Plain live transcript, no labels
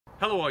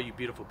Hello all you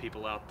beautiful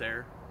people out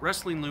there.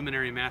 Wrestling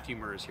luminary Matthew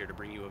Merz here to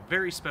bring you a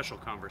very special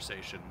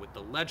conversation with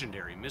the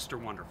legendary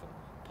Mr. Wonderful,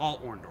 Paul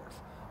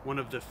Orndorff, one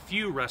of the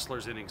few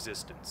wrestlers in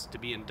existence to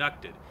be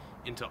inducted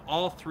into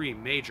all three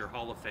major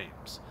Hall of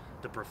Fames: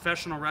 the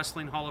Professional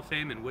Wrestling Hall of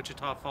Fame in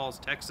Wichita Falls,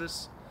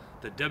 Texas,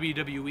 the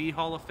WWE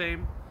Hall of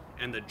Fame,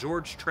 and the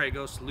George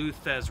Tragos Lou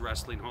Thez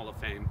Wrestling Hall of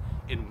Fame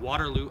in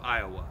Waterloo,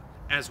 Iowa,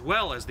 as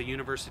well as the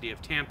University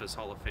of Tampa's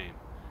Hall of Fame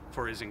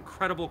for his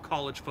incredible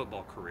college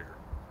football career.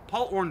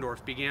 Paul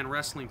Orndorff began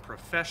wrestling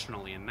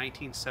professionally in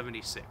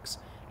 1976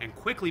 and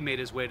quickly made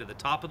his way to the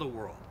top of the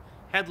world,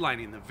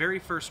 headlining the very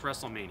first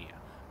WrestleMania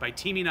by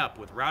teaming up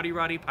with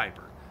Roddy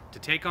Piper to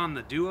take on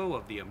the duo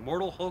of the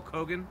immortal Hulk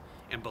Hogan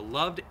and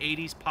beloved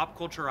 80s pop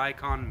culture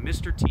icon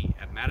Mr. T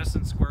at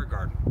Madison Square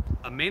Garden,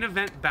 a main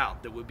event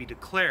bout that would be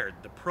declared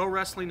the Pro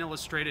Wrestling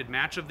Illustrated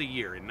Match of the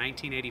Year in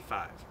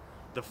 1985.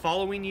 The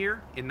following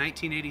year, in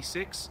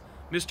 1986,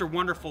 Mr.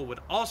 Wonderful would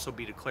also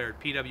be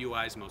declared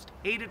PWI's most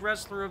hated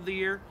wrestler of the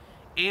year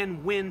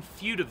and win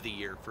Feud of the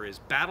Year for his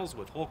battles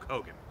with Hulk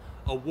Hogan,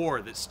 a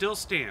war that still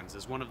stands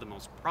as one of the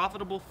most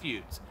profitable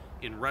feuds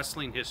in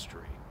wrestling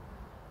history.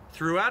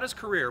 Throughout his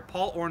career,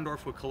 Paul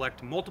Orndorff would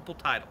collect multiple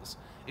titles,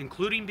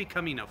 including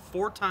becoming a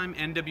 4-time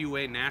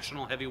NWA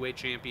National Heavyweight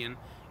Champion,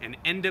 an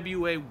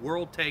NWA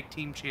World Tag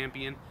Team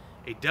Champion,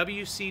 a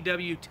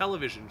WCW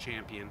Television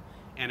Champion,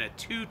 and a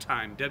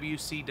 2-time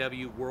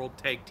WCW World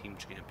Tag Team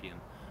Champion,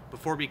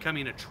 before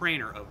becoming a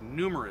trainer of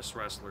numerous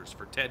wrestlers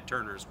for Ted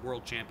Turner's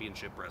World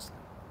Championship Wrestling.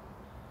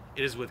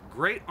 It is with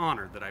great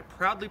honor that I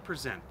proudly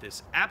present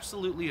this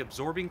absolutely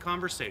absorbing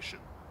conversation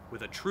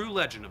with a true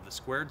legend of the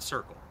squared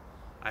circle.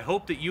 I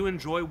hope that you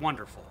enjoy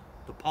Wonderful,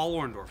 the Paul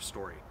Orndorff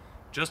story,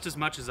 just as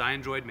much as I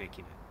enjoyed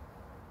making it.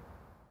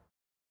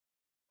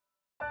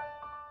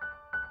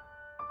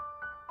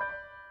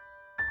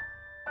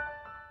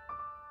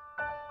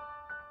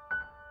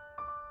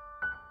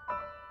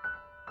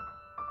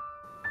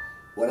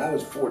 When I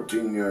was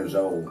 14 years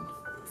old,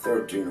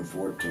 13 or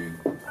 14,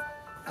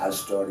 I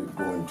started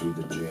going to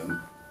the gym.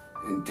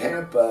 And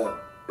Tampa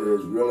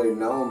is really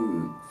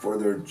known for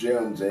their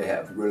gyms. They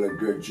have really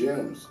good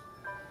gyms.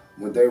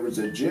 When there was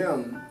a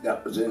gym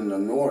that was in the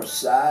north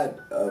side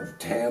of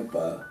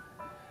Tampa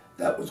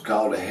that was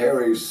called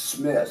Harry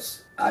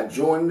Smith's. I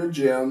joined the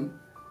gym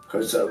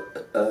because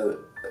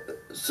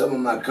some of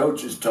my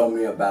coaches told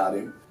me about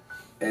him.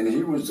 And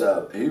he was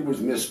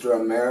Mr.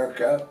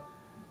 America.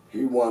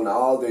 He won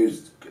all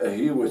these.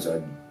 He was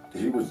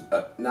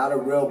not a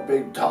real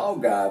big tall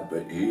guy,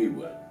 but he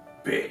was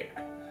big.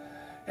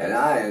 And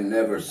I had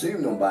never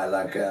seen nobody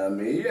like that. I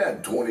mean, he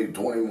had 20,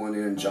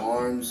 21-inch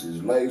arms.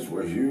 His legs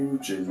were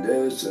huge and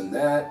this and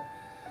that.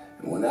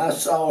 And when I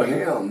saw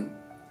him,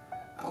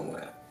 I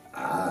went,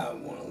 I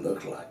want to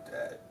look like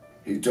that.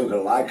 He took a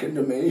liking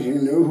to me. He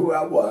knew who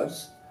I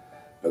was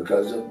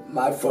because of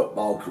my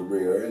football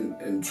career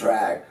and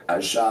track. I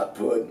shot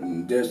put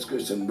and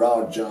discus and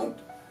broad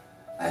jumped.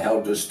 I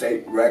held the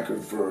state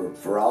record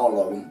for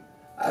all of them.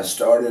 I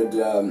started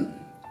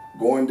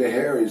going to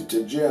Harry's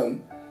to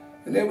gym,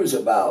 and it was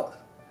about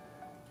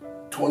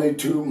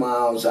 22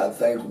 miles, I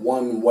think,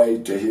 one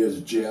way to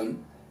his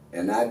gym.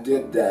 And I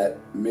did that.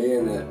 Me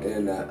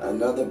and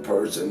another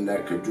person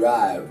that could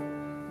drive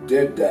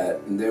did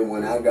that. And then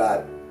when I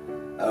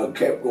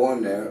kept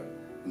going there,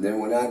 and then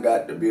when I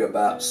got to be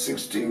about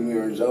 16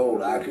 years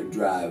old, I could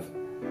drive.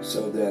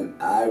 So then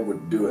I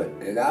would do it.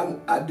 And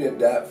I did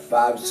that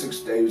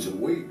 5-6 days a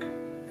week.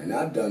 And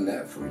I'd done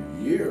that for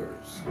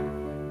years.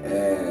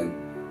 And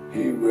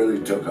he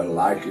really took a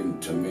liking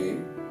to me.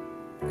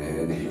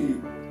 And he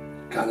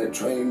kind of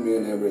trained me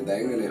and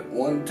everything. And at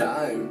one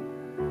time,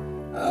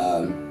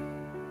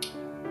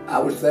 I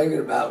was thinking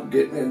about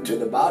getting into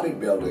the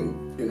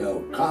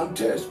bodybuilding,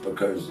 contest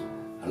because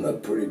I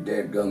looked pretty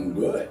dadgum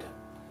good.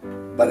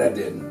 But I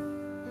didn't.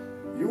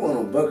 You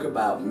want a book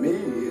about me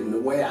and the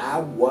way I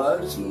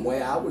was and the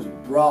way I was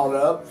brought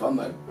up from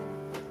a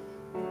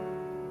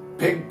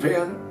pig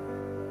pen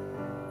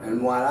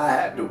and what I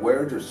had to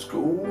wear to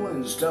school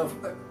and stuff.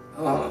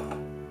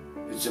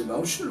 It's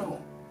emotional.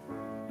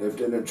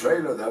 Lived in a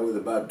trailer that was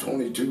about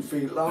 22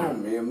 feet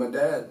long, me and my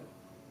dad.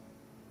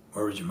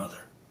 Where was your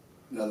mother?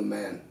 Another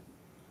man.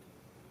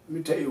 Let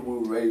me tell you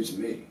who raised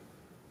me.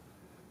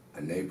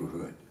 A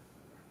neighborhood.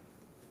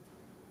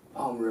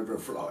 Palm River,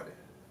 Florida.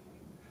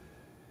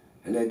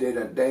 And they did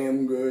a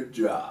damn good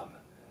job.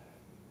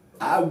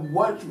 I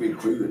was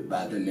recruited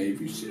by the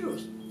Navy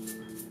SEALs.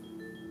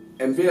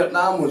 And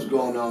Vietnam was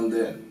going on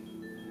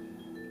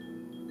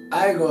then.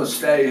 I ain't gonna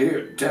stay here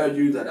and tell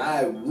you that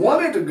I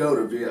wanted to go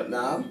to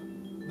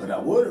Vietnam, but I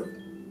would've.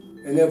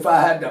 And if I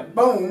had to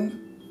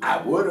boom,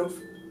 I would've.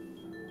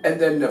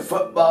 And then the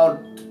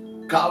football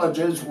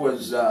colleges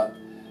was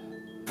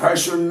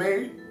pressuring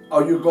me.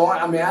 Are you going?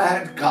 I mean, I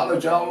had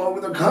college all over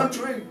the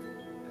country.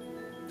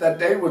 That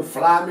they would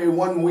fly me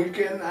one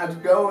weekend,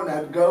 I'd go, and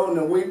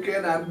the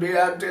weekend I'd be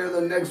out there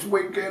the next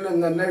weekend,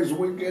 and the next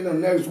weekend,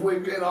 and the next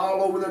weekend,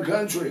 all over the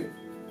country.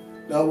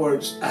 In other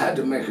words, I had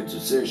to make a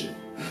decision.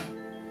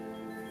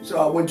 So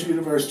I went to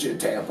University of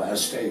Tampa. I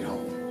stayed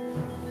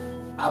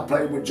home. I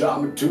played with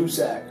John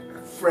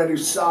Matuszak, Freddie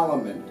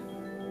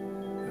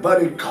Solomon,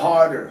 Buddy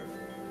Carter,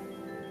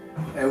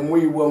 and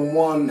we were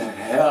one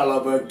hell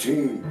of a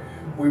team.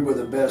 We were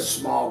the best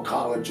small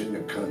college in the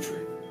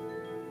country.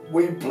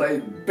 We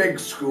played big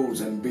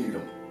schools and beat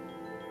them.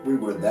 We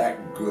were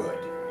that good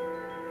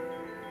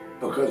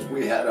because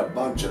we had a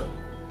bunch of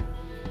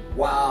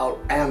wild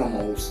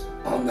animals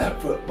on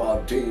that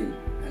football team,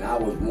 and I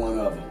was one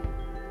of them.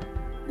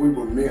 We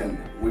were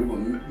men. We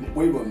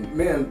were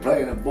men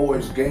playing a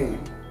boys'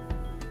 game.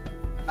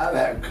 I've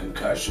had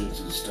concussions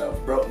and stuff,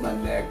 broke my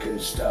neck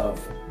and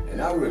stuff,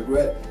 and I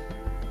regret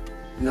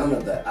none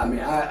of that. I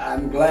mean,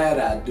 I'm glad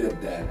I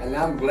did that, and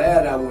I'm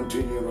glad I went to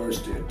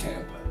University of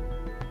Tampa.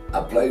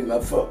 I played my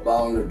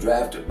football and was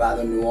drafted by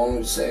the New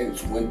Orleans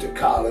Saints, went to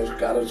college,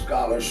 got a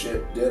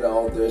scholarship, did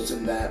all this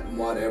and that and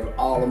whatever,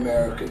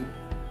 All-American.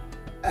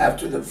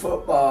 After the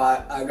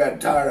football, I got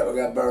tired of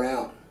it, I got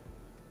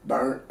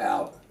burnt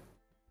out.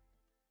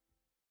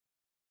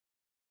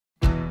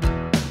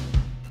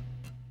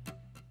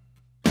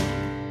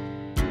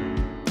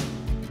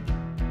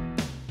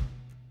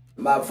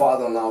 My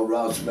father-in-law,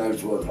 Roddy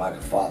Piper, was like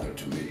a father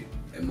to me,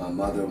 and my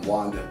mother,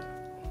 Wanda,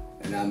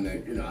 and I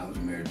was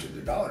married to the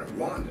daughter,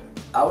 Rhonda.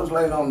 I was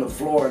laying on the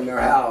floor in their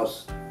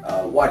house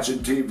watching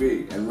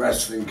TV, and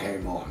wrestling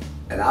came on.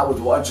 And I was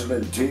watching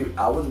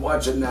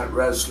that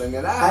wrestling,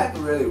 and I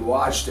hadn't really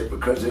watched it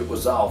because it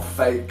was all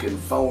fake and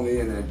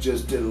phony, and it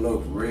just didn't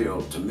look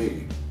real to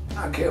me.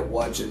 I kept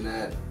watching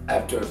that.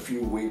 After a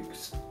few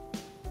weeks,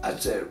 I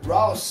said,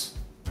 Ross,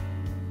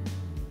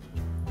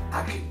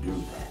 I can do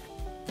that.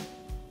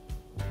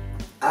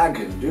 I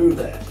can do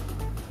that.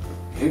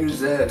 He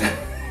said,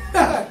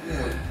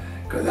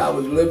 because I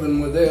was living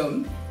with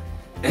him,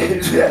 and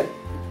he said,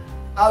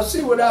 I'll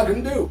see what I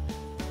can do.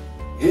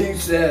 He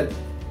said,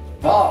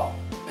 Paul,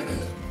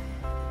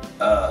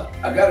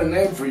 I got a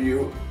name for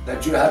you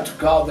that you have to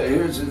call.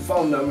 Here's his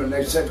phone number, and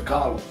they said to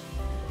call him.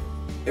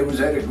 It was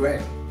Eddie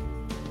Graham.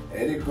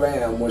 Eddie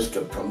Graham was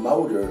the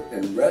promoter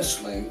in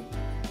wrestling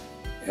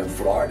in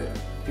Florida.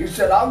 He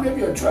said, I'll give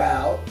you a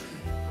tryout.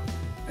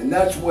 And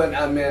that's when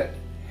I met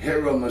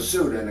Hiro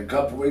Matsuda. In a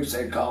couple weeks,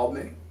 they called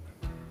me.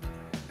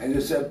 And they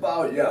said,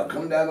 Paul, yeah,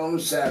 come down on a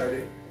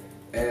Saturday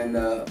and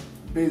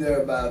be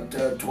there about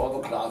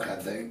 12 o'clock, I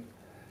think.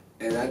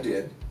 And I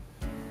did.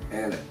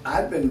 And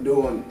I've been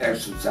doing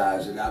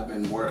exercises, I've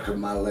been working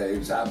my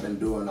legs, I've been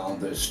doing all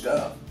this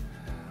stuff.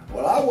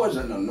 Well, I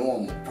wasn't a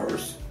normal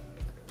person.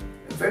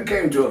 If it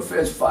came to a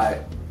fist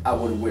fight, I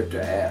would have whipped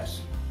her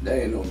ass.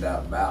 There ain't no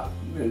doubt about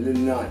it.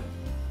 None.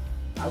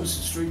 I was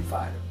a street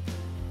fighter.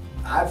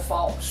 I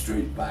fought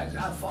street fights.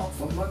 I fought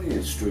for money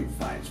in street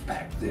fights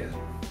back then.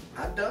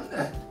 I've done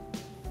that.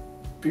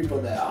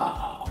 People that,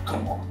 oh,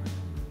 come on.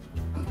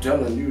 I'm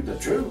telling you the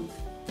truth.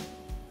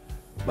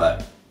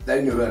 But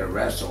they knew how to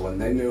wrestle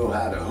and they knew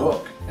how to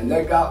hook. And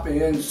they got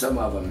me in some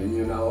of them, and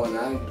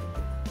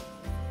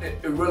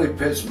it really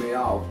pissed me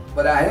off.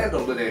 But I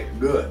handled it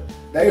good.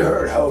 They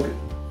hurt Hogan.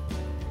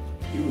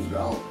 He was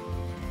gone.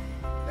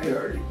 They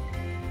hurt him.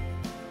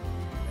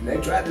 And they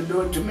tried to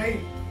do it to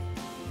me.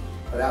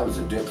 But I was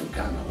a different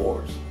kind of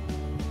horse.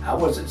 I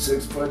wasn't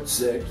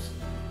 6'6".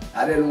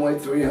 I didn't weigh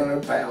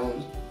 300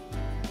 pounds.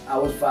 I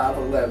was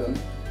 5'11",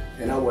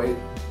 and I weighed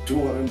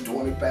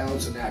 220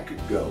 pounds, and I could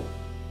go.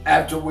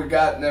 After we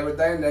got and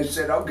everything, they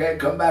said, okay,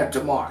 come back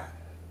tomorrow.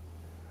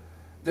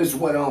 This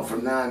went on for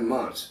 9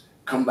 months.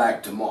 Come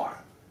back tomorrow.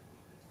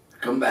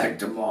 Come back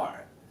tomorrow.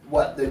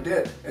 What they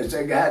did is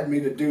they had me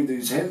to do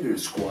these Hindu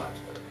squats,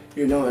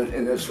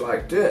 and it's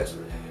like this.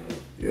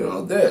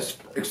 This,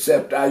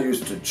 except I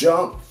used to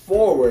jump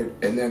forward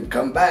and then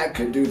come back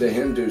and do the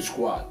Hindu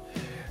squat.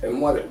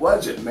 And what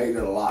it made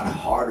it a lot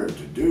harder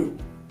to do.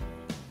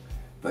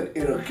 But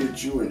it'll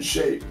get you in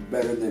shape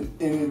better than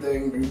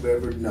anything you've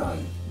ever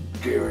done,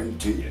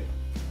 guarantee it.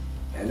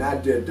 And I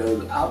did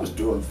those, I was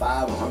doing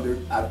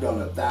 500, I've done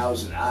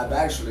 1,000, I've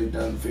actually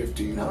done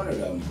 1,500 of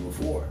them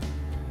before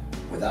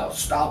without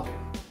stopping.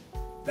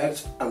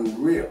 That's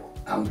unreal,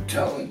 I'm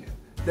telling you.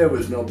 There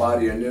was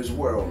nobody in this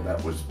world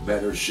that was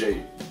better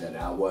shape than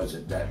I was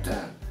at that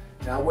time.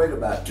 And I weighed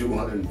about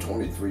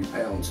 223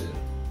 pounds in.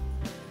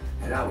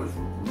 And I was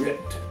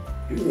ripped.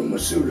 Hiro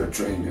Matsuda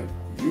trained him.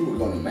 You were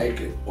gonna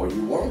make it or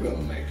you weren't gonna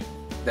make it.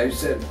 They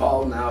said,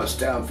 Paul, now it's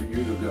time for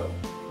you to go.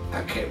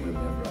 I can't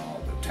remember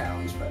all the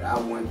towns, but I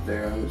went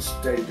there and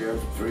stayed there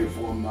for 3 or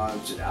 4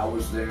 months, and I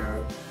was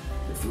there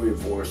for 3 or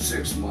 4 or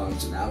 6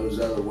 months, and I was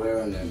elsewhere,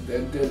 and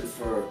then did it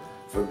for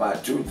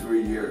about 2 or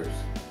 3 years.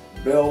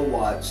 Bill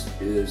Watts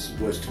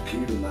was the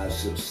key to my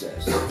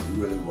success. He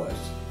really was.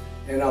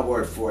 And I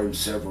worked for him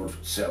several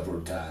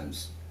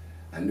times.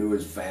 I knew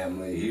his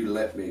family. He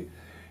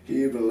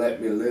even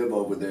let me live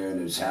over there in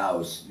his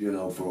house,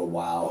 for a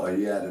while.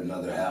 He had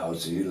another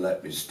house, and he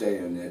let me stay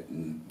in it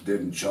and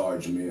didn't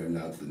charge me or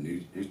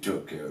nothing. He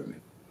took care of me.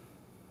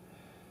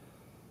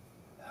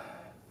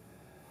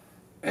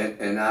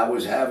 And I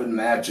was having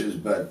matches,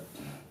 but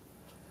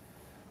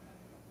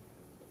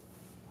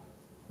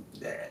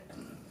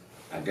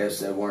I guess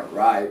they weren't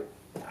right.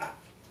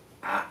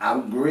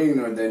 I'm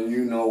greener than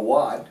you know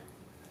what.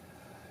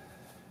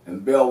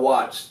 And Bill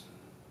Watts,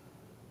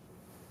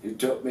 he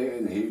took me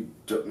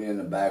in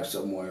the back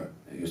somewhere,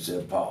 and he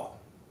said, Paul,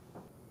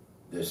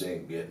 this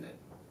ain't getting it.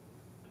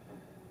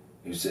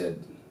 He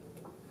said,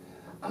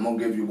 I'm going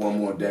to give you one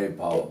more day,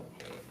 Paul,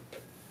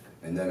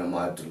 and then I'm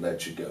going to have to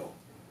let you go.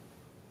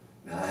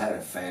 Now, I had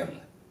a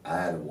family. I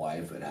had a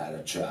wife and I had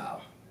a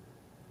child.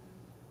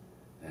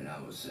 And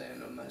I was saying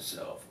to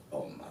myself,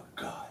 oh my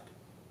God,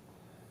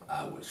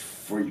 I was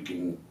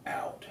freaking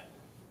out.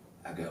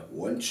 I got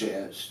one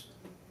chance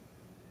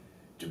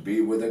to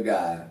be with a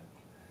guy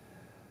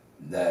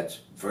that's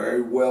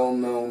very well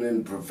known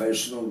in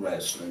professional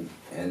wrestling,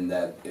 and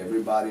that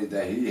everybody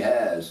that he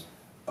has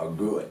are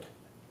good.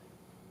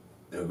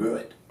 They're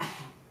good.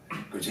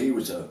 Because he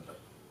was a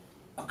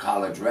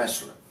college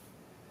wrestler.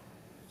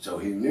 So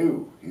he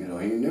knew, he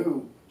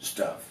knew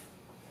stuff.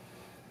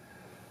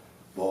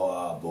 Boy,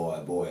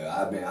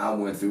 I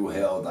went through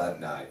hell that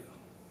night.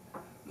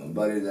 My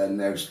buddy, that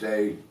next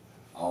day,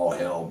 all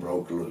hell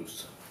broke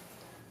loose.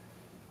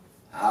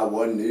 I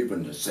wasn't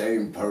even the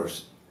same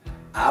person.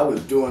 I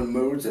was doing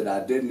moves that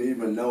I didn't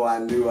even know I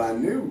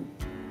knew.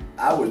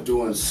 I was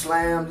doing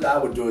slams, I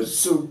was doing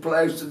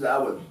suplexes, I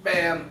was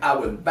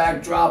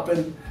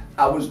backdropping,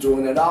 I was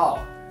doing it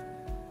all.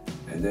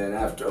 And then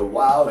after a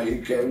while, he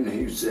came and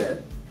he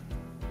said,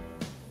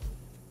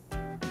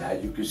 now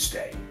you can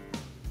stay.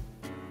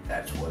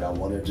 That's what I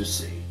wanted to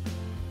see.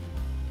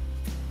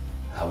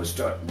 I was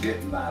starting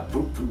getting my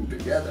poo-poo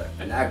together,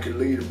 and I could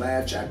lead a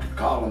match, I could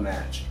call a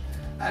match.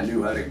 I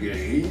knew how to get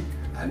heat,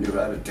 I knew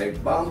how to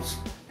take bumps,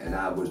 and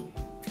it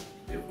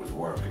was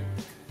working.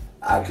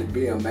 I could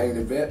be a main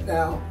event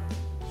now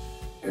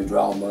and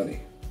draw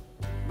money.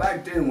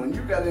 Back then, when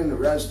you got into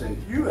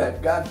wrestling, you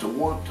had got to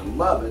want to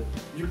love it.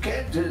 You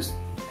can't just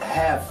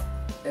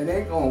it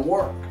ain't gonna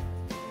work.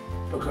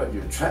 Because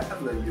you're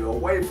traveling, you're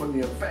away from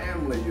your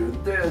family, you're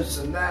this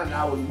and that, and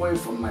I was away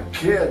from my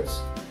kids,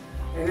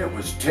 and it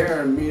was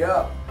tearing me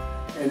up.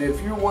 And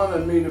if you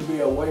wanted me to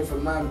be away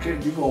from my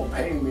kids, you're gonna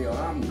pay me or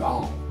I'm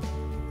gone.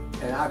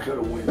 And I could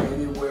have went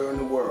anywhere in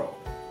the world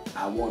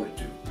I wanted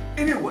to.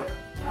 Anywhere.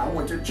 I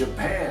went to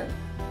Japan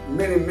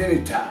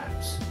many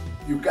times.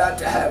 You got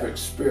to have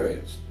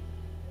experience.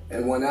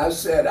 And when I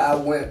said I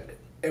went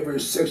every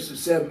 6 to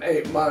 7,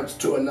 8 months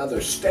to another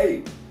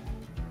state,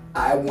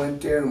 I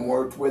went there and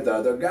worked with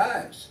other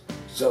guys.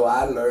 So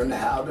I learned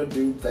how to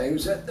do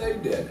things that they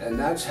did. And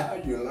that's how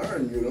you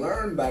learn. You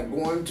learn by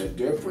going to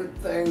different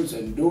things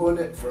and doing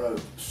it for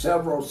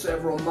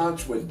several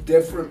months with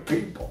different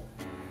people.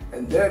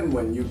 And then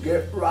when you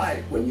get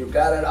right, when you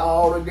got it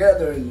all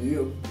together and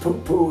your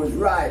poo-poo is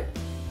right,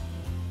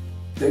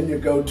 then you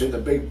go to the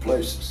big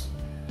places.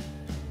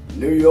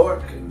 New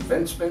York and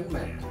Vince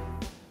McMahon.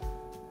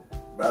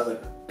 Brother,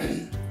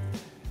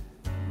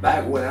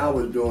 back when I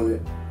was doing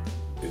it,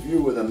 if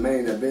you were the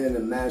main event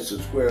in Madison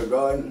Square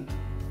Garden,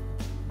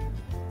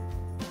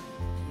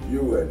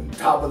 you were on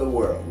top of the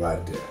world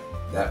right there,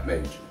 that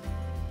major.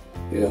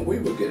 You know, we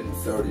were getting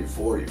 30,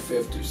 40,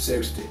 50,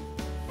 60.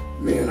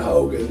 Me and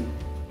Hogan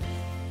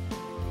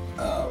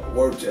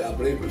worked at, I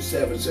believe it was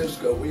San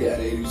Francisco, we had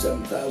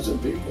 87,000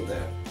 people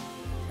there.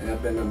 And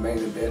I've been the main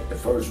event, the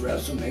first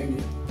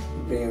WrestleMania,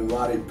 me and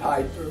Roddy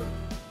Piper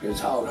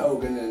against Hulk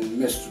Hogan and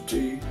Mr. T.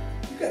 You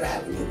gotta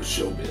have a little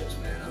showbiz,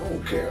 man, I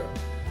don't care.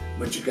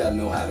 But you gotta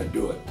know how to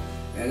do it.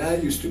 And I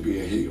used to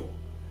be a heel.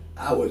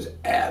 I was an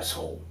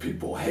asshole.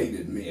 People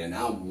hated me and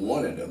I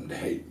wanted them to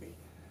hate me.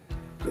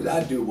 Because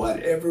I do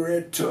whatever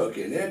it took,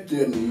 and it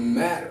didn't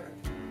matter.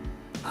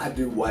 I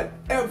do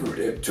whatever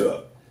it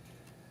took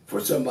for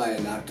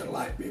somebody not to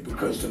like me,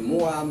 because the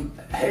more I'm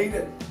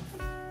hated,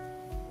 the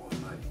more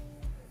money.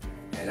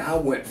 And I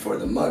went for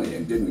the money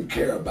and didn't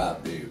care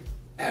about the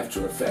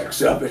after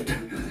effects of it.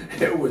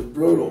 It was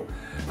brutal.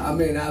 I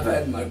mean, I've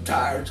had my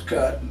tires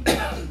cut.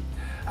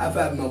 I've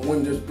had my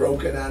windows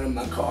broken out of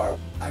my car.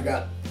 I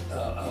got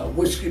a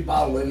whiskey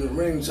bottle in the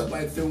ring.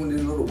 Somebody threw in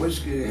a little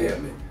whiskey and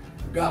hit me.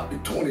 Got me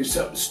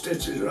 20-something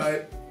stitches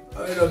right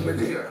up in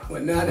here.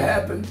 When that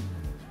happened,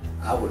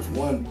 I was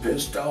one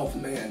pissed off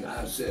man.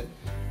 I said,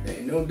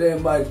 ain't no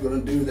damn body's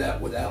gonna do that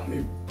without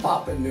me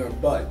popping their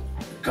butt.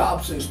 The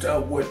cops and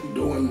stuff wasn't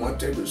doing what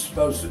they were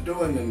supposed to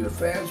do, and the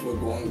fans were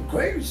going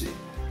crazy.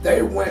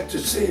 They went to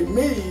see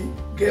me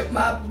get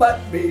my butt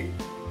beat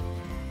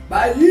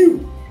by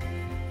you.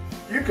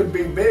 You could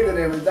be big and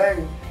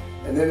everything,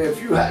 and then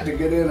if you had to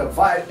get in a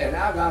fight, and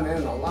I got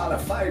in a lot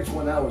of fights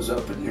when I was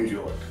up in New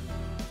York,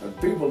 and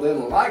people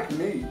didn't like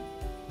me,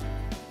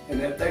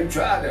 and if they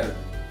tried to,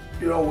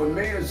 you know, with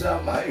me or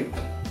something, hey,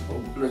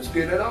 let's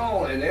get it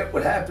on, and it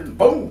would happen,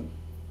 boom.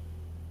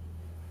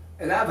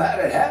 And I've had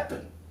it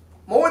happen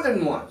more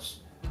than once.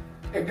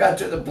 It got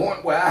to the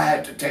point where I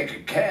had to take a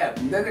cab,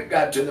 and then it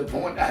got to the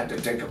point I had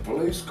to take a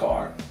police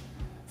car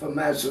from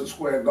Madison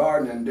Square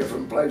Garden and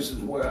different places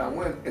where I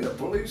went in a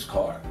police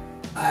car.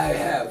 I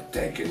have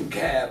taken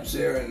cabs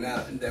there and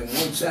out, and then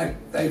once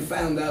they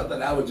found out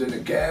that I was in a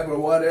cab or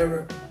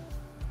whatever,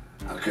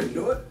 I couldn't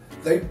do it.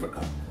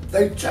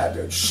 They tried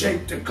to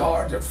shake the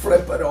car, to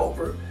flip it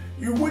over.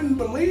 You wouldn't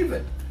believe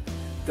it.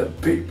 The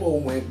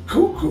people went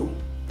cuckoo.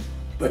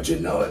 But you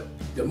know it,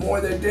 the more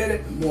they did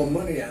it, the more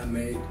money I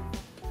made.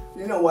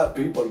 You know what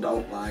people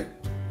don't like?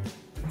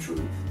 The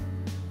truth.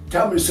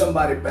 Tell me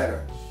somebody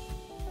better.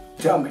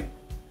 Tell me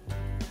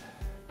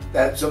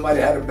that somebody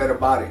had a better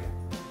body,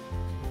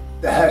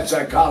 that had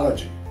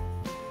psychology,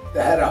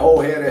 that had a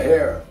whole head of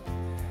hair,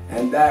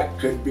 and that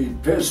could be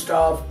pissed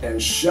off and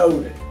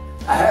showed it.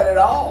 I had it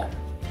all.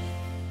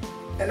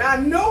 And I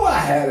know I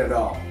had it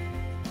all.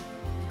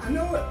 I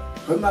know it,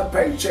 because my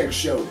paycheck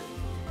showed it.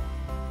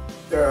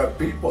 There are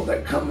people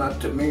that come up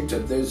to me to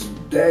this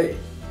day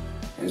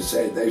and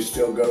say they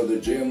still go to the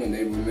gym and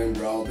they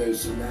remember all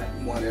this and that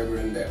and whatever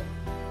in there.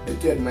 It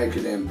did make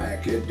an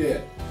impact, it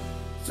did.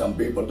 Some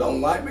people don't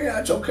like me,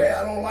 that's okay,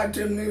 I don't like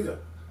them neither.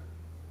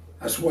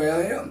 That's the way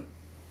I am.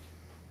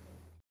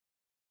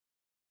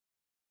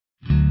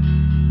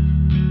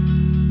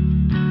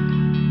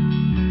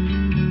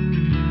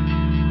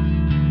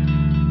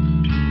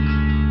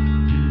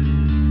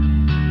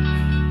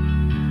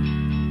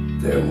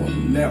 There will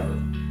never,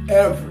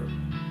 ever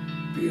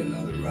be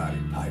another Roddy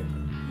Piper.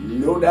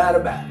 No doubt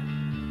about it.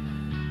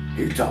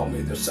 He taught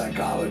me the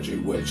psychology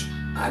which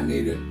I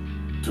needed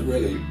to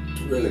really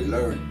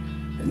learn.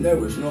 And there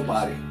was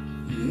nobody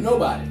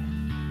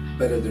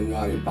better than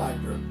Roddy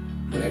Piper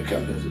when it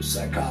comes to the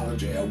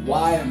psychology. And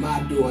why am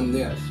I doing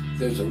this?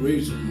 There's a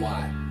reason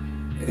why.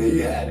 And he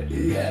had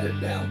it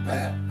down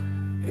pat.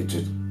 It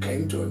just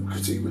came to him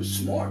because he was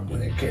smart.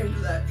 When it came to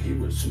that, he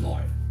was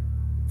smart.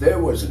 There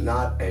was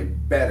not a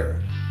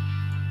better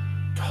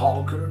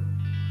talker.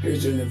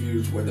 His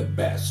interviews were the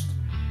best.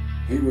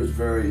 He was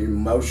very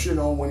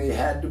emotional when he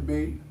had to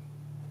be.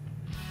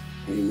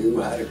 He knew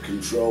how to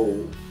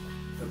control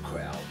the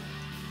crowd.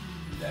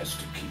 That's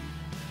the key.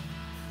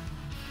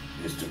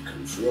 Is to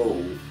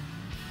control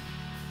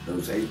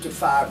those 8 to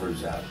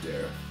 5ers out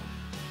there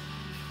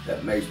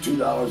that makes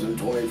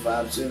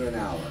 $2.25 an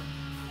hour.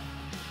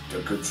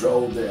 To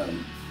control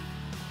them.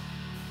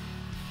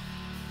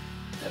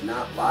 To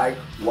not like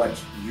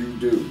what you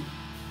do.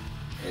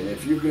 And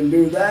if you can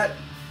do that,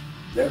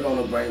 they're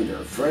going to bring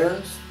their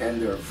friends,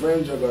 and their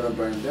friends are going to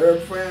bring their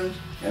friends,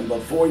 and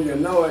before you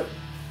know it,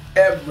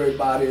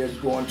 everybody is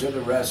going to the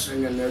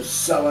wrestling and they're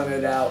selling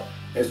it out.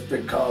 It's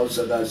because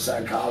of the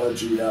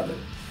psychology of it.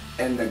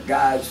 And the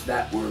guys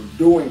that were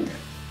doing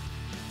it,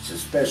 it's a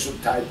special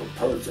type of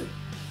person.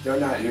 They're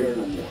not here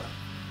no more.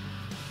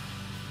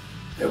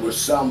 There was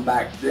some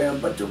back then,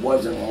 but there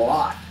wasn't a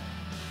lot.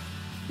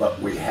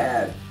 But we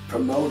had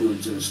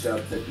promoters and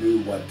stuff that knew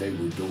what they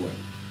were doing.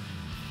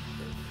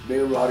 Me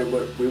and Rowdy,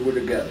 we were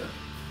together.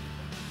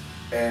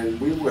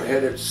 And we were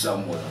headed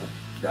somewhere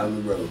down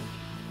the road.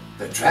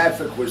 The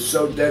traffic was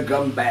so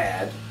daggum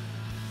bad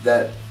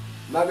that,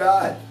 my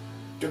God,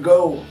 to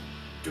go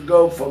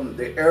from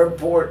the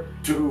airport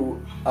to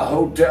a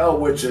hotel,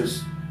 which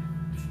is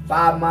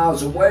 5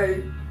 miles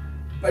away,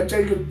 might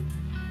take you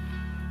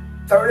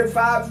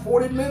 35,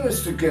 40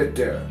 minutes to get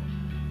there.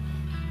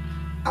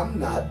 I'm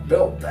not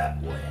built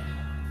that way.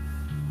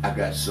 I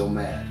got so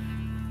mad.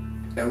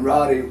 And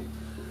Rowdy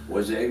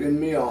was egging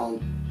me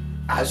on.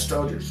 I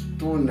started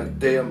doing the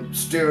damn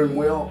steering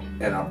wheel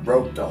and I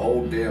broke the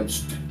whole damn,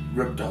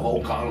 ripped the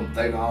whole column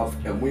thing off,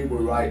 and we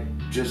were right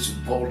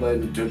just pulled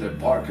into the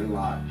parking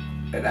lot.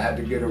 And I had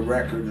to get a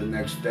record the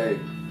next day.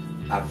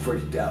 I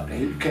freaked out.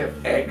 He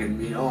kept egging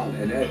me on,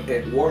 and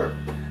it worked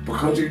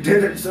because he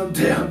did it so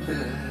damn,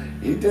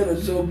 he did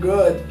it so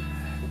good.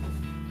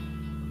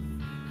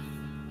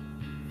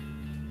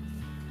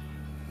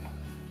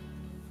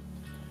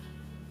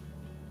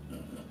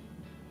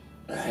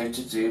 I hate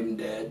to see him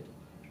dead.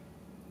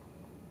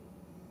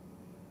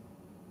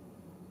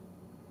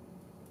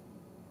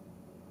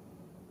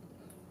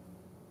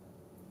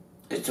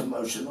 It's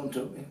emotional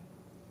to me.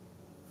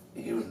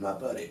 He was my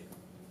buddy.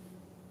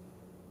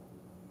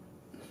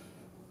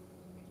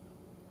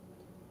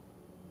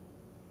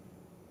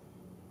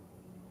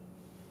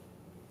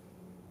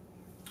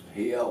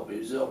 He helped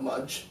me so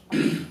much.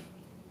 If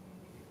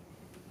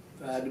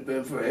it hadn't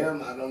been for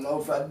him, I don't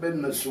know if I'd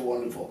been Mr.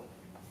 Wonderful.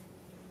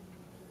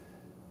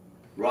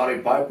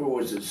 Roddy Piper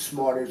was the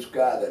smartest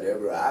guy that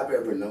I've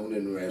ever known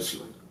in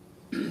wrestling.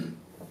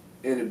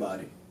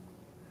 Anybody.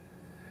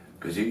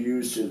 Because he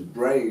used his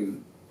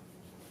brain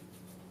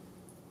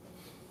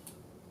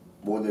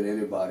more than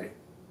anybody.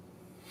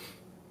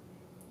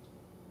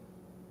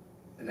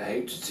 And I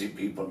hate to see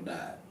people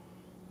die.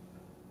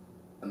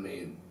 I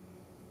mean,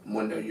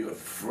 when they're your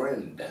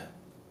friend.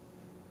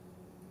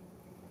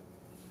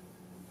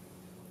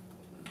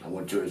 I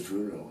went to his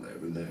funeral and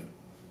everything.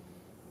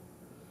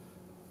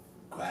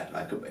 Cried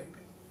like a baby.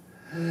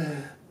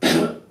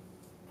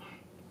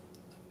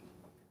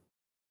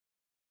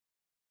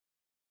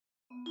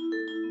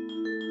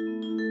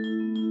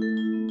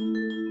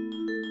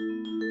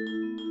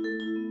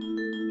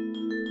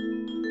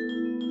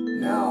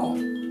 Now,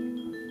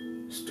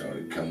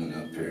 started coming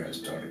up here, I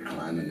started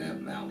climbing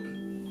that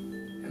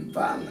mountain. And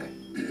finally,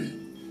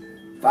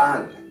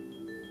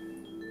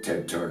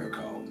 Ted Turner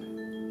called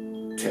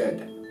me.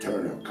 Ted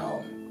Turner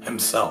called me.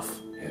 Himself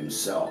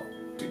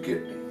to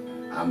get me.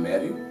 I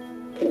met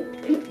him.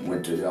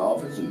 Went to the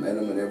office and met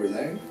them and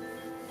everything.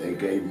 They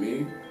gave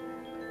me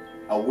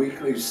a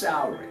weekly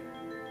salary,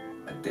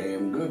 a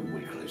damn good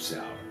weekly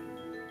salary.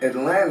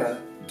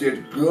 Atlanta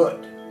did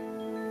good.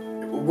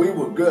 We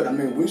were good. I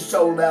mean, we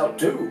sold out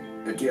too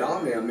at the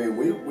Army. I mean,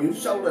 we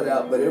sold it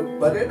out, but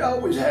it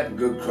always had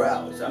good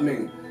crowds. I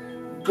mean,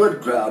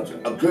 good crowds,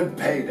 a good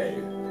payday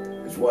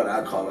is what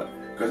I call it.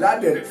 Because I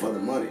did it for the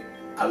money.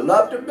 I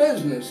loved the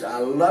business. I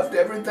loved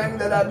everything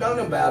that I'd done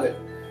about it.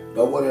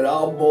 But when it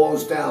all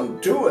boils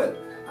down to it,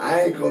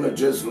 I ain't gonna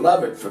just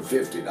love it for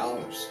 $50.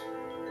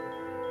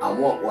 I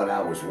want what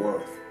I was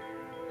worth.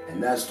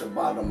 And that's the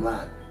bottom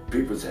line.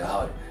 People say,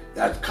 oh,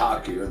 that's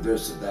cocky or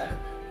this or that.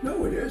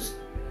 No, it isn't.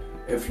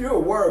 If you're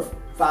worth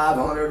 $500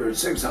 or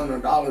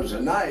 $600 a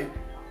night,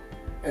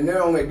 and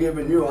they're only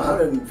giving you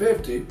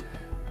 $150,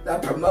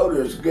 that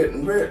promoter is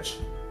getting rich.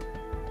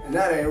 And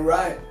that ain't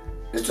right.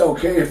 It's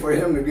okay for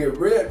him to get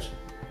rich,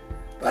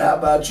 but how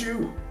about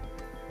you?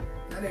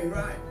 That ain't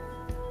right.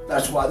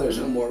 That's why there's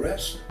no more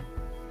wrestling.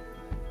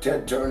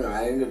 Ted Turner,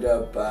 I ended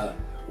up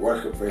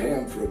working for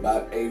him for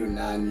about 8 or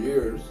 9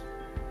 years.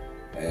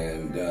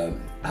 And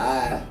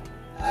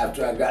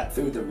after I got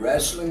through the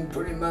wrestling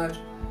pretty much,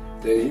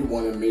 then he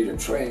wanted me to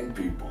train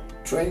people,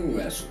 train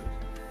wrestlers.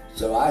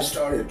 So I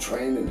started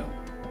training them.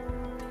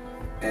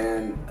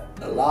 And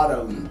a lot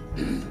of them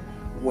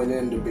went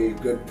in to be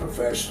good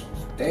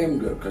professionals, damn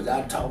good, because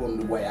I taught them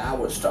the way I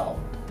was taught.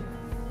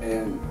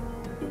 And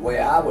the way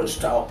I was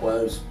taught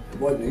it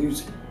wasn't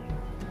easy.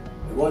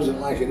 It wasn't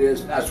like it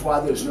is. That's why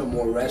there's no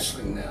more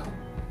wrestling now.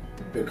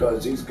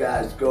 Because these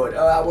guys go,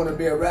 oh, I want to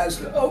be a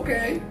wrestler.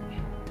 Okay.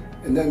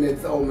 And then they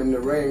throw them in the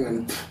ring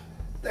and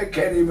they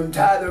can't even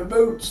tie their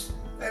boots.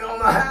 They don't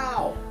know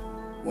how.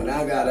 When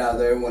I got out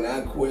there, when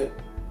I quit,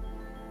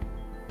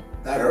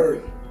 that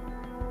hurt them.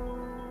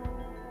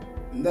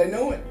 And they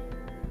know it.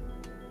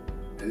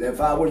 And if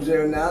I was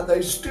there now,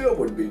 they still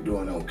would be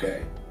doing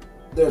okay.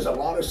 There's a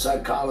lot of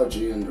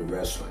psychology into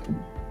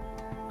wrestling.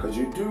 Because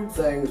you do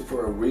things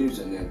for a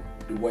reason in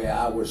the way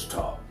I was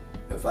taught.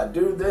 If I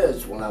do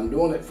this, well, I'm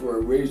doing it for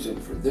a reason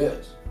for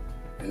this.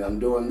 And I'm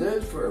doing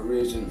this for a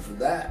reason for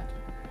that.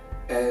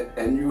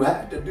 And you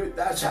have to do,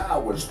 that's how I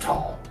was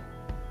taught.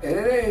 And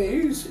it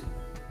ain't easy.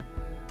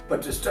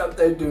 But the stuff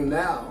they do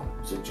now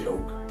is a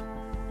joke.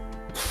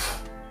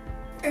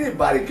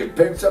 Anybody can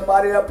pick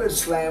somebody up and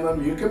slam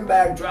them. You can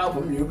backdrop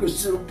them. You can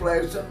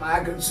suplex them.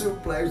 I can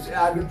suplex you.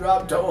 I can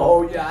drop toe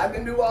hold you. I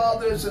can do all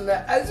this and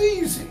that. That's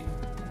easy.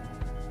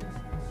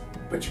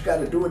 But you got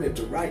to do it at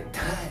the right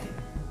time.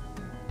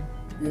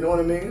 You know what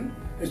I mean?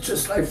 It's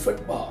just like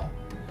football.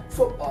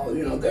 Football,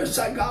 you know, there's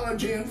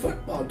psychology in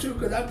football too,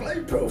 because I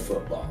played pro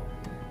football.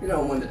 You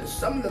know, when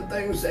some of the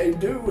things they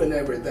do and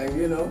everything,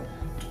 you know,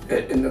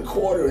 in the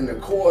quarter,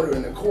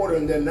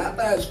 and then that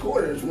last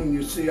quarter is when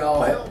you see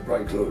all hell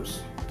break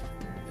loose.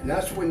 And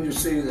that's when you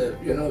see the,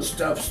 you know,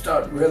 stuff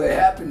start really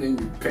happening,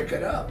 you pick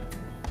it up.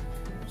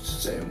 It's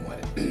the same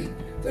way.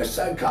 There's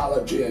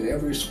psychology in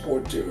every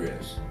sport there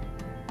is.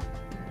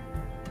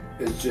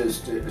 It's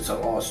just, it's a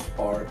lost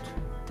art.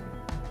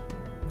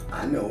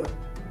 I know it.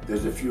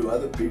 There's a few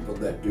other people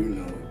that do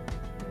know it.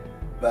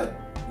 But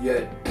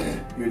yet,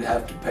 you'd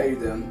have to pay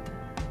them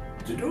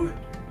to do it.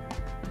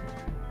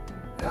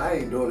 And I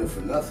ain't doing it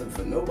for nothing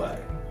for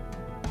nobody.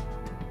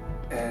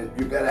 And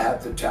you gotta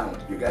have the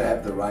talent. You gotta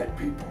have the right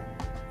people.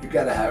 You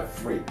gotta have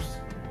freaks.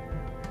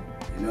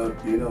 You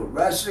know,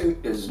 wrestling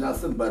is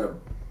nothing but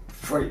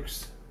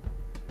freaks.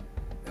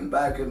 And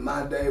back in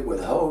my day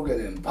with Hogan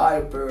and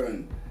Piper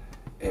and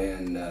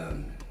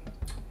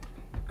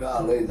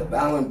golly, the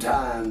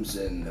Valentines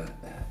and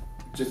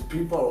just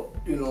people,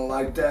 you know,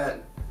 like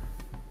that,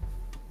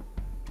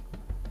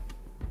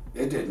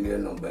 it didn't get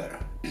no better.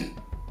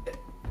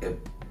 It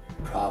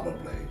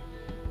probably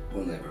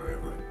will never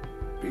ever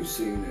be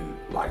seen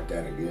like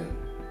that again.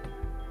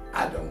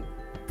 I don't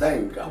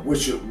think. I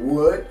wish it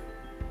would,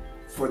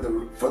 for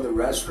the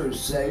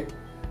wrestlers' sake,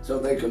 so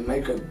they can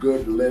make a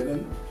good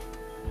living.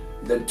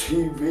 The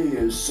TV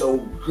is so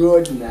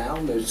good now.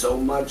 There's so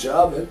much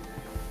of it.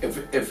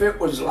 If it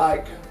was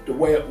like the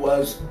way it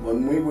was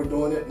when we were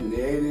doing it in the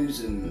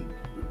 80s and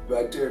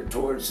right there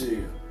towards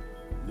the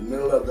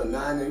middle of the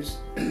 90s,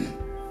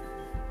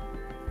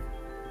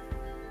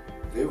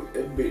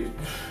 it'd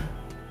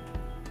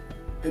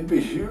be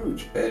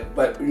huge.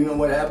 But you know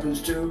what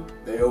happens too?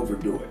 They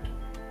overdo it.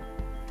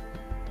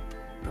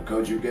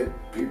 Because you get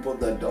people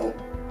that don't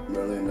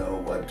really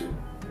know what they're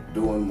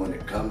doing when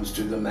it comes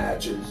to the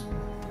matches,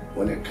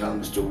 when it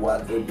comes to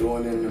what they're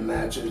doing in the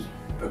matches,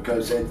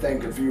 because they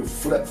think if you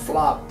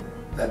flip-flop,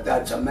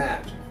 that's a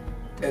match.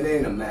 It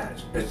ain't a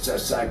match. It's a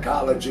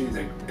psychology.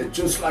 It's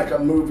just like a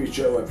movie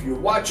show. If you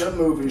watch a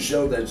movie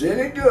show that's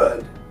any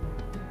good,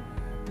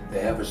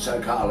 they have a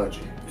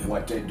psychology.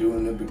 What they do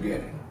in the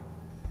beginning,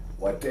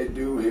 what they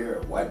do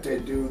here, what they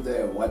do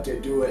there, what they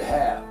do at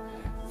half,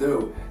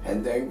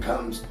 and then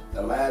comes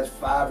the last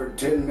 5 or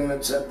 10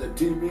 minutes of the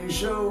TV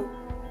show.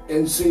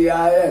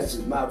 NCIS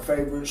is my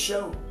favorite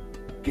show.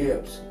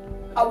 Gibbs.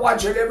 I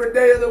watch it every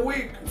day of the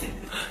week.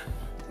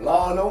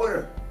 Law and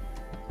Order.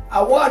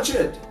 I watch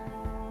it.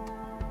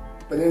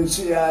 But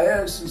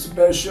NCIS is the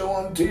best show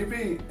on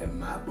TV, in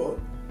my book.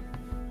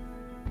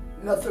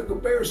 Nothing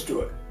compares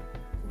to it,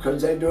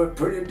 because they do it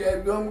pretty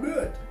dadgum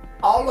good.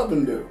 All of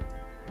them do.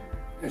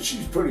 And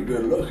she's pretty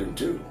good looking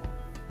too.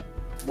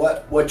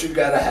 What you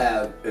gotta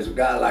have is a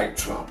guy like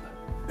Trump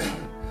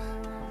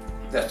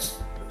that's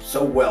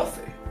so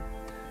wealthy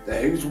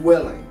that he's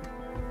willing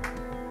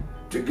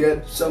to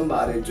get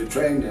somebody to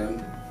train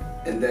him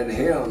and then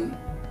him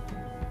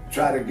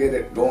try to get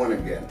it going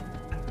again.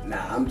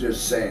 Now, I'm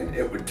just saying,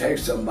 it would take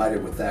somebody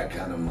with that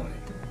kind of money.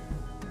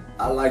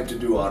 I like to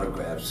do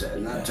autographs,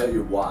 and I'll tell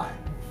you why.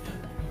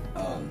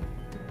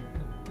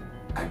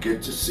 I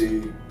get to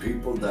see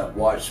people that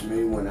watched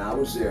me when I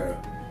was there,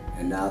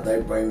 and now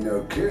they bring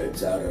their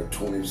kids out of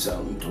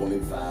 20-something,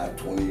 25,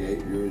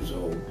 28 years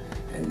old,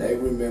 and they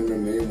remember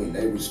me when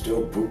they were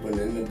still pooping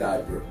in the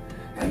diaper.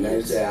 And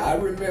they say, I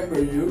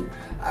remember you,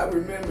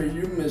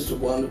 Mr.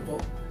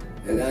 Wonderful.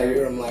 And I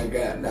hear them like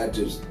that, and I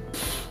just,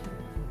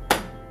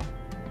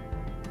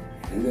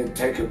 and then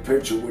take a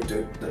picture with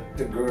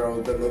the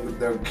girl that look at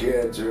their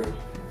kids or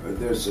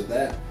this or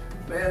that.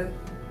 Man,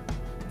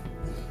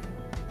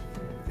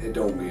 it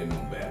don't get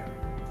no better.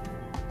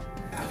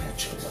 I'll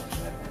catch you up.